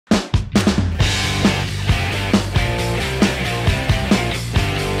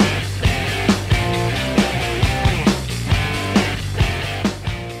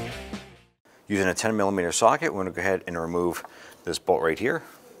Using a 10mm socket, we're going to go ahead and remove this bolt right here.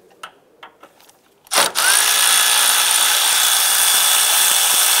 I'm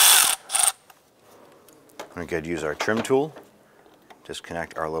going to go ahead and use our trim tool.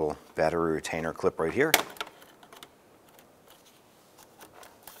 Disconnect our little battery retainer clip right here.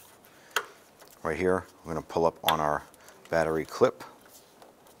 Right here, we're going to pull up on our battery clip.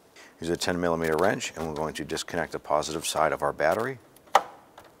 Use a 10mm wrench, and we're going to disconnect the positive side of our battery.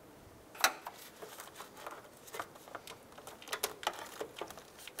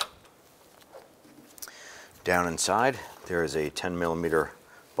 Down inside, there is a 10mm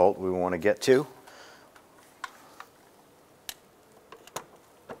bolt we want to get to.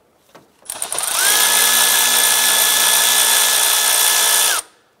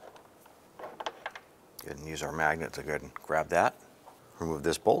 Go ahead and use our magnet to go ahead and grab that. Remove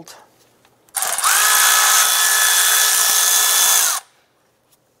this bolt.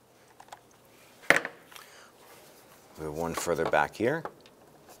 We have one further back here.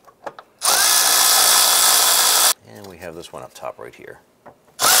 And we have this one up top right here.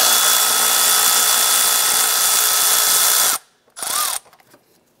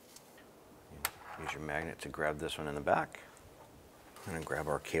 Use your magnet to grab this one in the back. I'm going to grab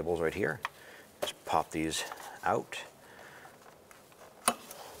our cables right here. Just pop these out.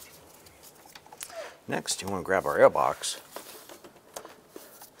 Next, you want to grab our airbox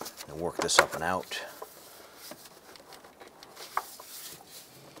and work this up and out.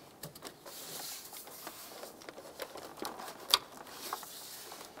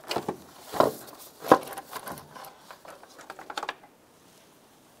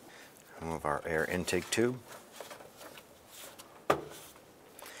 Remove our air intake tube.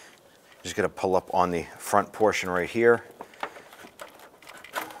 Just going to pull up on the front portion right here.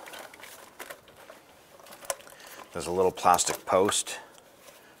 There's a little plastic post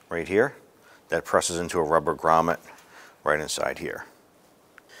right here that presses into a rubber grommet right inside here.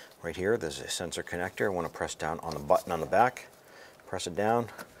 Right here, there's a sensor connector. I want to press down on the button on the back. Press it down,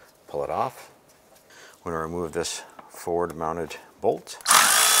 pull it off. I'm going to remove this forward mounted bolt.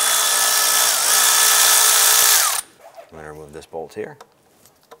 I'm going to remove this bolt here.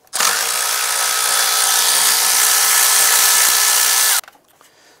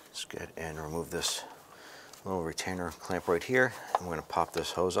 Let's get and remove this little retainer clamp right here. I'm going to pop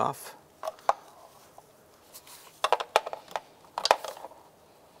this hose off.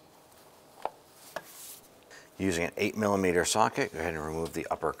 Using an 8mm socket, go ahead and remove the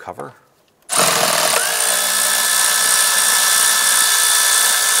upper cover.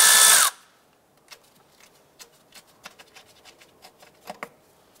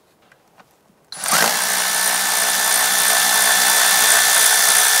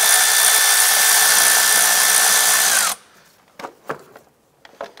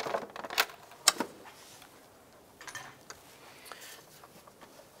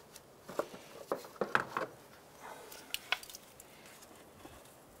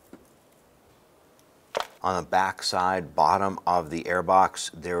 On the back side, bottom of the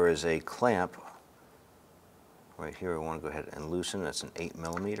airbox, there is a clamp. Right here, we want to go ahead and loosen. That's an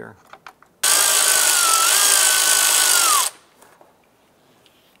 8mm.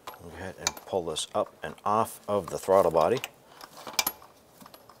 Go ahead and pull this up and off of the throttle body.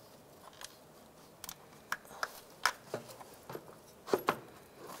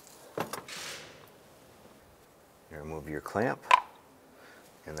 Remove your clamp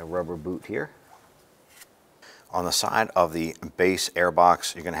and the rubber boot here. On the side of the base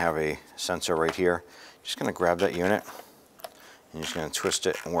airbox, you're going to have a sensor right here. Just going to grab that unit and you're just going to twist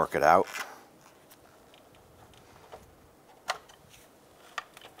it and work it out.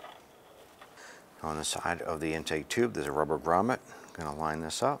 On the side of the intake tube, there's a rubber grommet. I'm going to line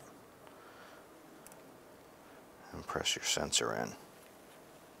this up and press your sensor in.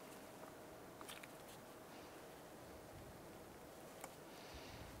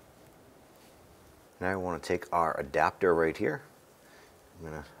 Now I want to take our adapter right here.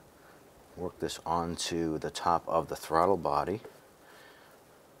 I'm going to work this onto the top of the throttle body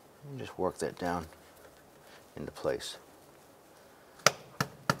and just work that down into place. I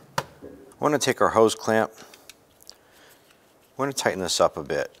want to take our hose clamp. We're going to tighten this up a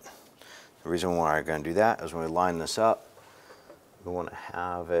bit. The reason why we're going to do that is when we line this up, we want to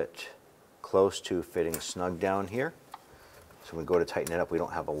have it close to fitting snug down here. So when we go to tighten it up, we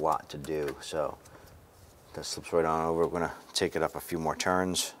don't have a lot to do. So that slips right on over. We're going to take it up a few more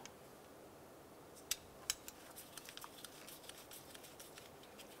turns.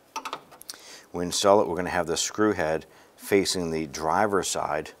 When we install it, we're going to have the screw head facing the driver's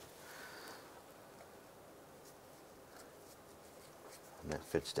side. And then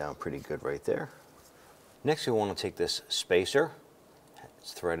Fits down pretty good right there. Next we want to take this spacer,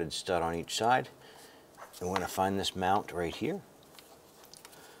 it's threaded stud on each side, and we're going to find this mount right here.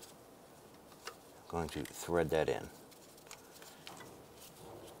 I'm going to thread that in.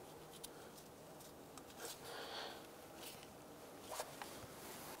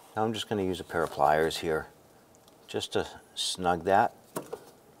 Now I'm just going to use a pair of pliers here just to snug that.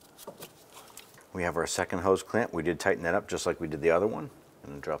 We have our second hose clamp. We did tighten that up just like we did the other one. I'm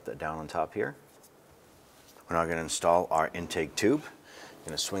going to drop that down on top here. We're now going to install our intake tube. I'm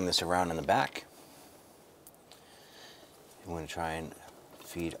going to swing this around in the back. I'm going to try and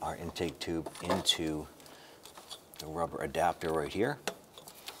feed our intake tube into the rubber adapter right here.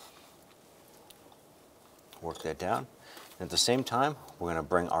 Work that down. And at the same time, we're going to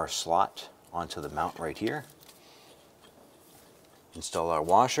bring our slot onto the mount right here. Install our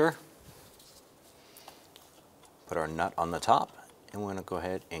washer. Put our nut on the top, and we're going to go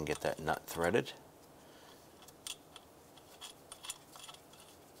ahead and get that nut threaded.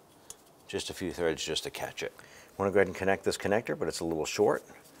 Just a few threads just to catch it. I want to go ahead and connect this connector, but it's a little short.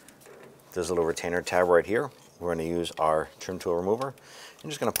 There's a little retainer tab right here. We're going to use our trim tool remover. I'm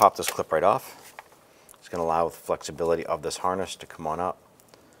just going to pop this clip right off. It's going to allow the flexibility of this harness to come on up,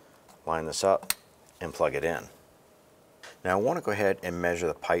 line this up, and plug it in. Now I want to go ahead and measure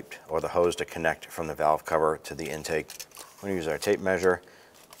the pipe or the hose to connect from the valve cover to the intake. We're going to use our tape measure.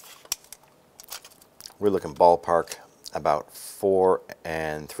 We're looking ballpark about 4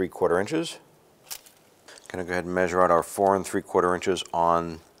 3/4 inches. Going to go ahead and measure out our 4 3/4 inches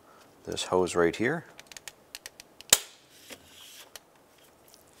on this hose right here.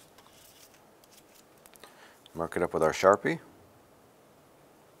 Mark it up with our Sharpie.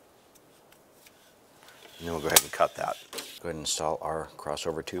 And then we'll go ahead and cut that. Go ahead and install our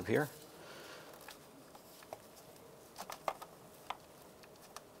crossover tube here.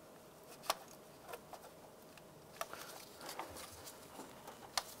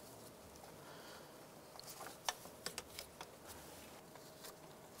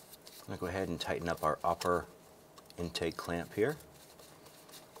 I'm going to go ahead and tighten up our upper intake clamp here.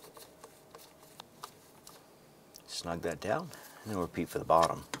 Snug that down, and then we'll repeat for the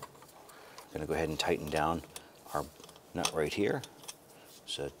bottom. I'm going to go ahead and tighten down our nut right here.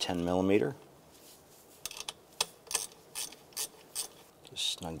 It's a 10mm.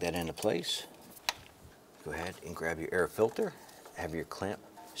 Just snug that into place. Go ahead and grab your air filter, have your clamp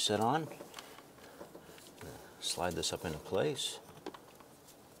set on. Slide this up into place.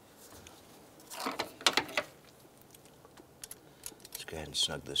 Let's go ahead and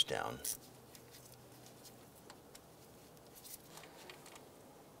snug this down.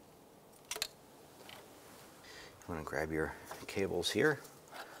 I'm going to grab your cables here,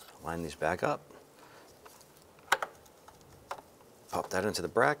 line these back up, pop that into the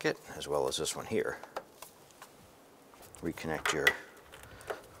bracket as well as this one here. Reconnect your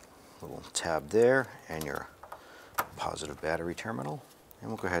little tab there and your positive battery terminal, and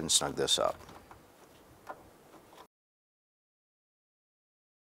we'll go ahead and snug this up.